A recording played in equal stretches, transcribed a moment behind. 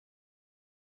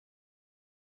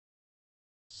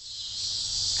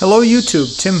Hello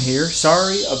YouTube, Tim here.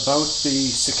 Sorry about the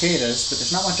cicadas, but there's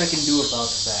not much I can do about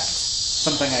that.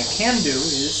 Something I can do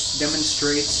is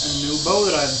demonstrate a new bow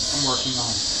that I'm working on.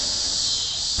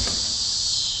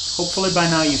 Hopefully by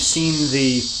now you've seen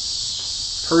the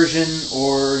Persian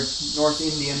or North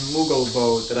Indian Mughal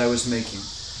bow that I was making.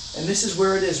 And this is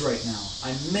where it is right now.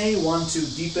 I may want to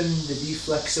deepen the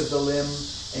deflex of the limb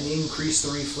and increase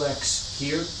the reflex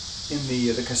here in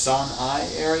the Kasan eye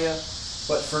area.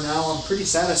 But for now, I'm pretty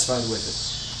satisfied with it.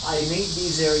 I made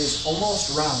these areas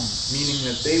almost round, meaning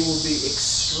that they will be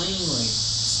extremely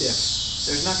stiff.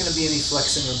 There's not going to be any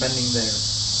flexing or bending there.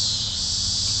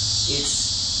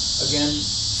 It's, again,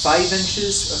 5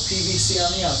 inches of PVC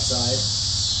on the outside,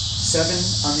 7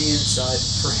 on the inside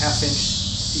for ½ inch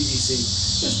PVC.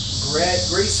 Just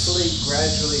gracefully,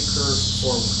 gradually curved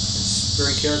forward. It's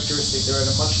very characteristic. They're at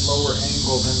a much lower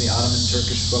angle than the Ottoman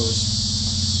Turkish bows.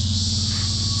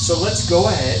 So let's go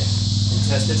ahead and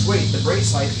test its weight. The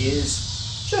brace height is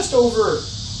just over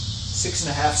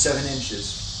 6.5, 7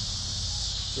 inches.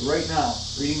 So right now,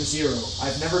 reading 0.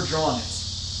 I've never drawn it.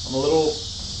 I'm a little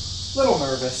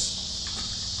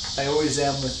nervous. I always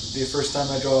am with the first time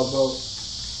I draw a bow.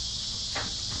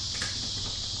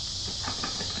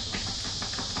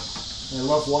 And I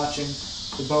love watching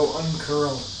the bow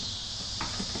uncurl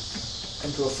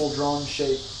into a full drawn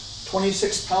shape.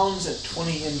 26 pounds at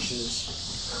 20 inches.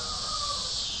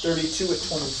 32 at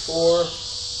 24.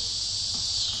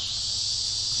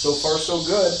 So far, so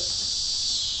good.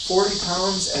 40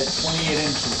 pounds at 28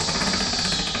 inches.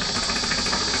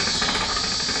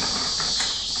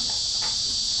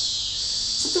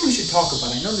 Something we should talk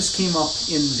about. I know this came up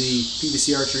in the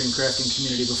PVC archery and crafting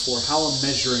community before, how I'm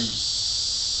measuring.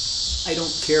 I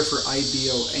don't care for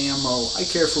IBO, AMO. I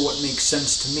care for what makes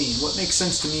sense to me. What makes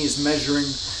sense to me is measuring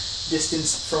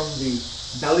distance from the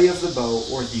belly of the bow,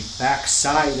 or the back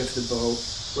side of the bow,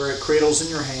 where it cradles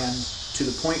in your hand, to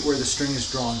the point where the string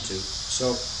is drawn to.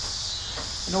 So,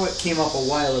 I know it came up a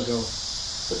while ago,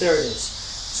 but there it is.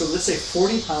 So let's say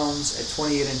 40 pounds at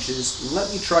 28 inches.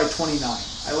 Let me try 29.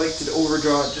 I like to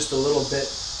overdraw it just a little bit,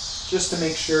 just to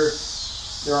make sure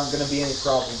there aren't going to be any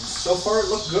problems. So far it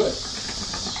looked good.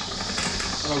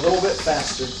 And a little bit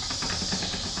faster.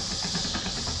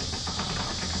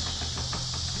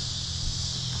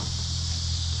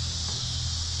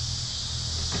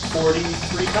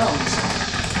 43 pounds.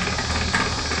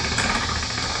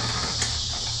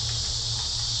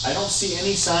 I don't see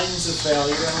any signs of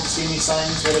failure. I don't see any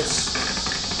signs that it's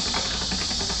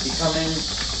becoming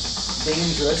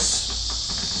dangerous.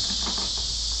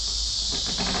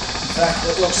 In fact,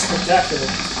 it looks spectacular.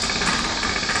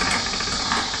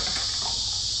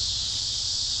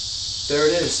 There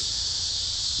it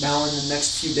is. Now in the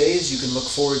next few days, you can look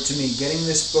forward to me getting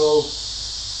this bow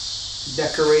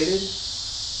decorated,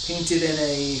 painted in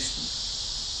a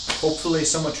hopefully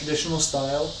somewhat traditional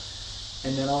style,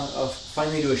 and then I'll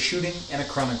finally do a shooting and a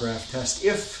chronograph test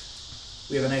if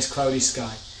we have a nice cloudy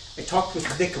sky. I talked with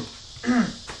Nick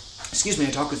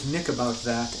about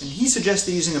that, and he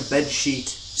suggested using a bed sheet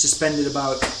suspended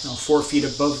about 4 feet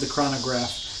above the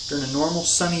chronograph during a normal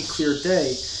sunny clear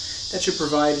day. That should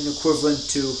provide an equivalent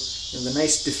to the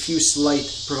nice diffuse light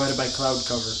provided by cloud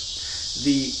cover.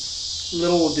 The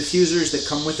little diffusers that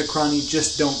come with the chrony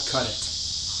just don't cut it.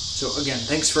 So again,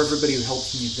 thanks for everybody who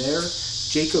helped me there.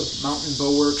 Jacob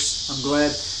MountainBoWorks, I'm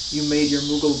glad you made your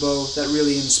Mughal bow. That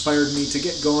really inspired me to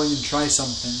get going and try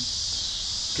something,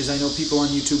 because I know people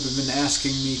on YouTube have been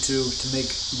asking me to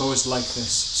make bows like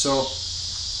this. So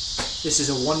this is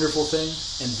a wonderful thing,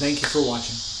 and thank you for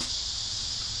watching.